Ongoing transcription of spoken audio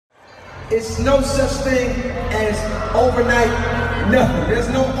It's no such thing as overnight nothing. There's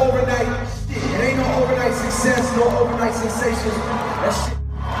no overnight shit. It ain't no overnight success, no overnight sensations. That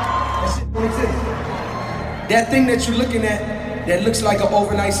shit don't exist. That thing that you're looking at that looks like an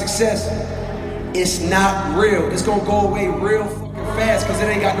overnight success, it's not real. It's gonna go away real fucking fast because it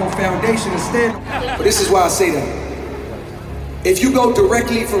ain't got no foundation to stand on. But this is why I say that. If you go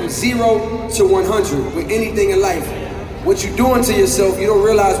directly from 0 to 100 with anything in life, what you're doing to yourself, you don't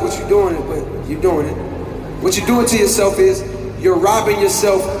realize what you're doing it, but you're doing it. What you're doing to yourself is you're robbing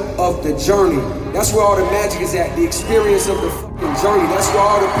yourself of the journey. That's where all the magic is at, the experience of the fucking journey. That's where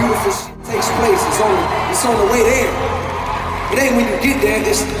all the beautiful shit takes place. It's on the way there. It ain't when you get there,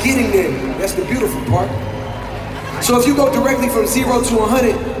 it's getting there. That's the beautiful part. So if you go directly from 0 to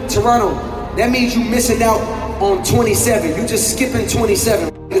 100, Toronto, that means you missing out on 27. You just skipping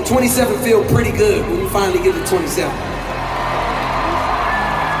 27. The 27 feel pretty good when you finally get to 27.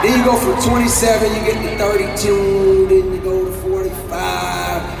 Then you go from 27, you get to 32, then you go to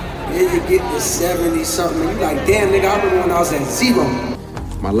 45, then you get to 70 something. And you're like, damn nigga, I remember when I was at 0.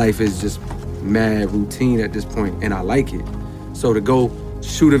 My life is just mad routine at this point, and I like it. So to go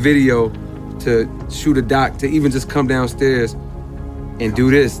shoot a video, to shoot a doc, to even just come downstairs and do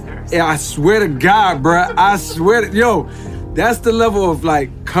this. Yeah, I swear to God, bruh, I swear to, yo, that's the level of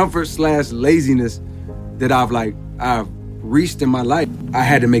like comfort / laziness that I've reached in my life. I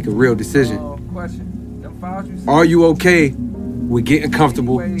had to make a real decision. Are you okay with getting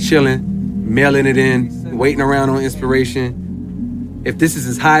comfortable, chilling, mailing it in, waiting around on inspiration? If this is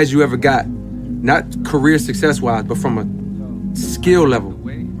as high as you ever got, not career success-wise, but from a skill level,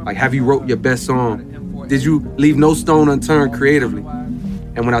 like have you wrote your best song? Did you leave no stone unturned creatively?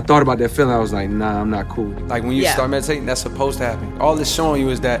 And when I thought about that feeling, I was like, nah, I'm not cool. Like when you start meditating, that's supposed to happen. All it's showing you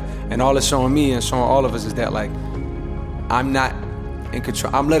is that, and all it's showing me and showing all of us is that like, I'm not in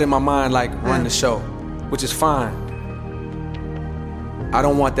control. I'm letting my mind like run the show, which is fine. I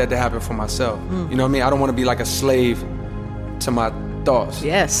don't want that to happen for myself. You know what I mean? I don't want to be like a slave to my thoughts.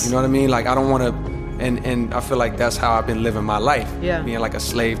 Yes. You know what I mean? Like I don't want to, and I feel like that's how I've been living my life. Yeah. Being like a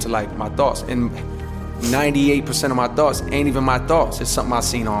slave to like my thoughts. And 98% of my thoughts ain't even my thoughts. It's something I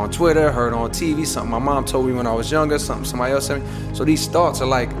seen on Twitter, heard on TV, something my mom told me when I was younger, something somebody else said me. So these thoughts are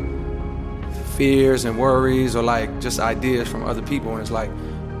like fears and worries or like just ideas from other people, and it's like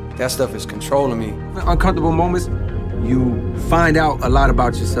that stuff is controlling me. Uncomfortable moments, you find out a lot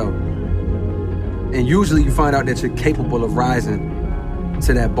about yourself, and usually you find out that you're capable of rising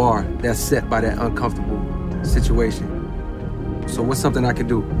to that bar that's set by that uncomfortable situation. So what's something I can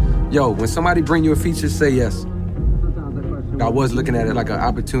do? Yo, when somebody bring you a feature, say yes. I was looking at it like an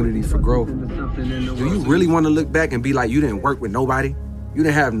opportunity for growth. Do you really want to look back and be like you didn't work with nobody? You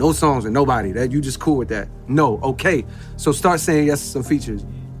didn't have no songs with nobody, that you just cool with that? No, okay. So start saying yes to some features.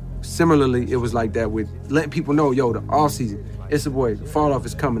 Similarly, it was like that with letting people know, yo, the off season, it's a boy, Fall Off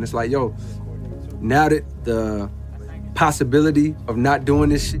is coming. It's like, yo, now that the possibility of not doing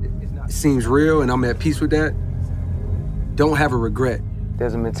this shit seems real and I'm at peace with that, don't have a regret.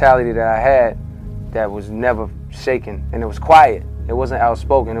 There's a mentality that I had that was never shaken, and it was quiet. It wasn't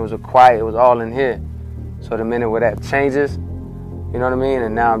outspoken, it was quiet, it was all in here. So the minute where that changes, you know what I mean?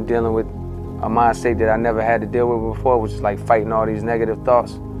 And now I'm dealing with a mind state that I never had to deal with before, which is like fighting all these negative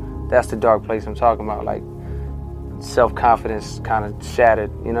thoughts. That's the dark place I'm talking about, like self-confidence kind of shattered,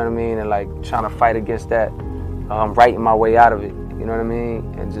 you know what I mean? And like trying to fight against that, writing my way out of it, you know what I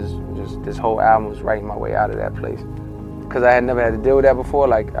mean? And just this whole album was writing my way out of that place. Because I had never had to deal with that before.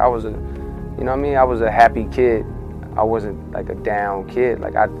 Like I was you know what I mean? I was a happy kid. I wasn't like a down kid.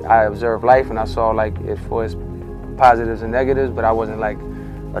 Like I observed life and I saw like it for its positives and negatives, but I wasn't like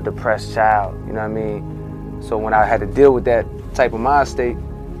a depressed child, you know what I mean? So when I had to deal with that type of mind state,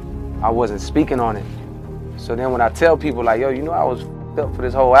 I wasn't speaking on it. So then when I tell people like, yo, you know I was up for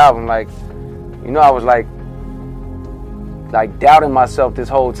this whole album, like, you know I was like doubting myself this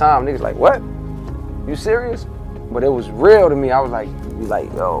whole time. Niggas like, what? You serious? But it was real to me. I was like,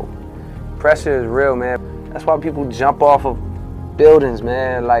 yo, pressure is real, man. That's why people jump off of buildings,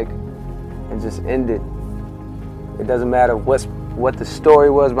 man, like, and just end it. It doesn't matter what the story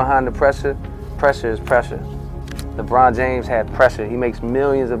was behind the pressure. Pressure is pressure. LeBron James had pressure. He makes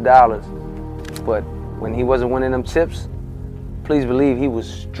millions of dollars. But when he wasn't winning them chips, please believe he was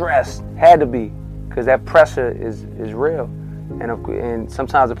stressed. Had to be, because that pressure is real. And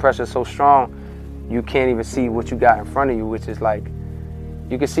sometimes the pressure is so strong, you can't even see what you got in front of you, which is like,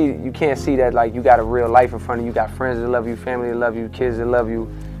 you can't see that like you got a real life in front of you. You got friends that love you, family that love you, kids that love you,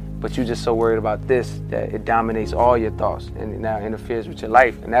 but you're just so worried about this that it dominates all your thoughts and it now interferes with your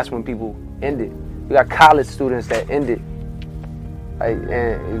life. And that's when people end it. You got college students that end it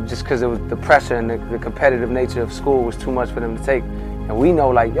and just because it was the pressure and the competitive nature of school was too much for them to take. And we know,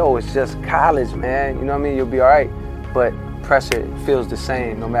 like, yo, it's just college, man. You know what I mean? You'll be all right. But pressure feels the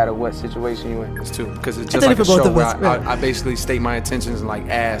same no matter what situation you're in. It's true, because it's just like a show where I basically state my intentions and like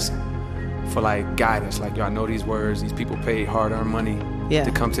ask for like guidance. Like, yo, I know these words. These people paid hard-earned money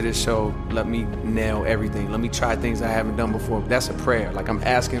to come to this show. Let me nail everything. Let me try things I haven't done before. That's a prayer. Like, I'm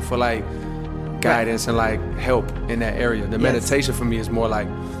asking for like guidance and like help in that area. The meditation for me is more like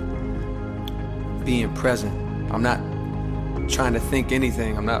being present. I'm not trying to think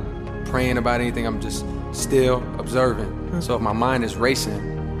anything. I'm not praying about anything. I'm just still observing. So if my mind is racing,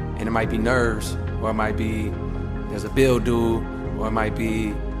 and it might be nerves, or it might be there's a bill due, or it might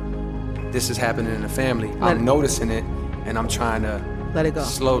be this is happening in the family, I'm noticing it, and I'm trying to let it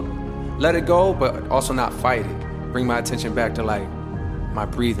go. Let it go, but also not fight it. Bring my attention back to like my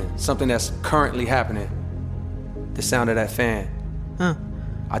breathing, something that's currently happening. The sound of that fan.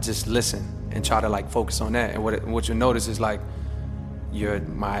 I just listen and try to like focus on that. And what you'll notice is like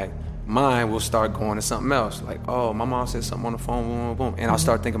my mind will start going to something else. Like, oh, my mom said something on the phone, boom, boom, boom. And I'll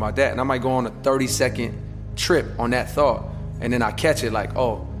start thinking about that. And I might go on a 30-second trip on that thought. And then I catch it like,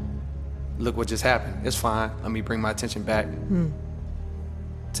 oh, look what just happened. It's fine. Let me bring my attention back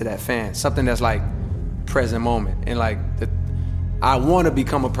to that fan. Something that's like present moment. And like, I want to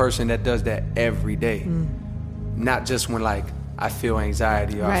become a person that does that every day. Not just when like I feel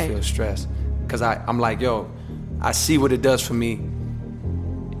anxiety or I feel stress. Because I'm like, yo, I see what it does for me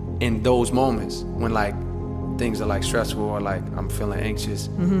in those moments when like things are like stressful or like I'm feeling anxious.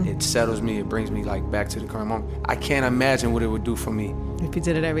 It settles me, it brings me like back to the current moment. I can't imagine what it would do for me if you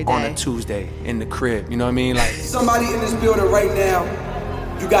did it every day on a Tuesday in the crib. You know what I mean? Like, somebody in this building right now,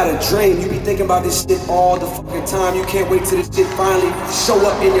 you got a dream. You be thinking about this shit all the fucking time. You can't wait till this shit finally show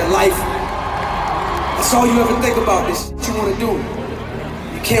up in your life. That's all you ever think about, this shit you wanna do.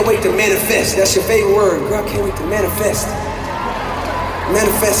 You can't wait to manifest. That's your favorite word. Girl, I can't wait to manifest.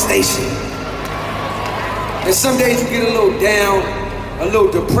 Manifestation. And some days you get a little down, a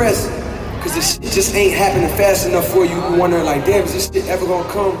little depressed, because this shit just ain't happening fast enough for you. You wonder like, damn, is this shit ever gonna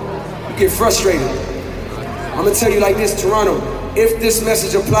come? You get frustrated. I'm gonna tell you like this, Toronto, if this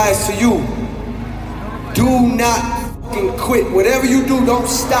message applies to you, do not fucking quit. Whatever you do, don't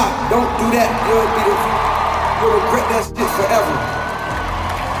stop. Don't do that. You'll regret that shit forever.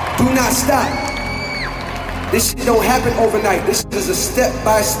 Do not stop. This shit don't happen overnight. This is a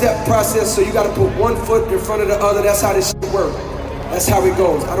step-by-step process, so you gotta put one foot in front of the other. That's how this shit works. That's how it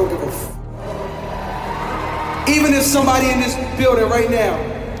goes. I don't give a f. Even if somebody in this building right now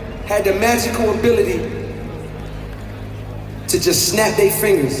had the magical ability to just snap their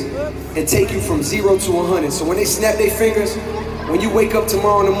fingers and take you from 0 to 100. So when they snap their fingers, when you wake up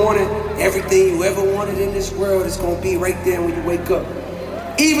tomorrow in the morning, everything you ever wanted in this world is gonna be right there when you wake up.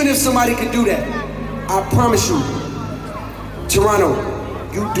 Even if somebody can do that, I promise you, Toronto,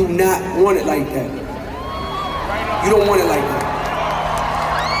 you do not want it like that. You don't want it like that.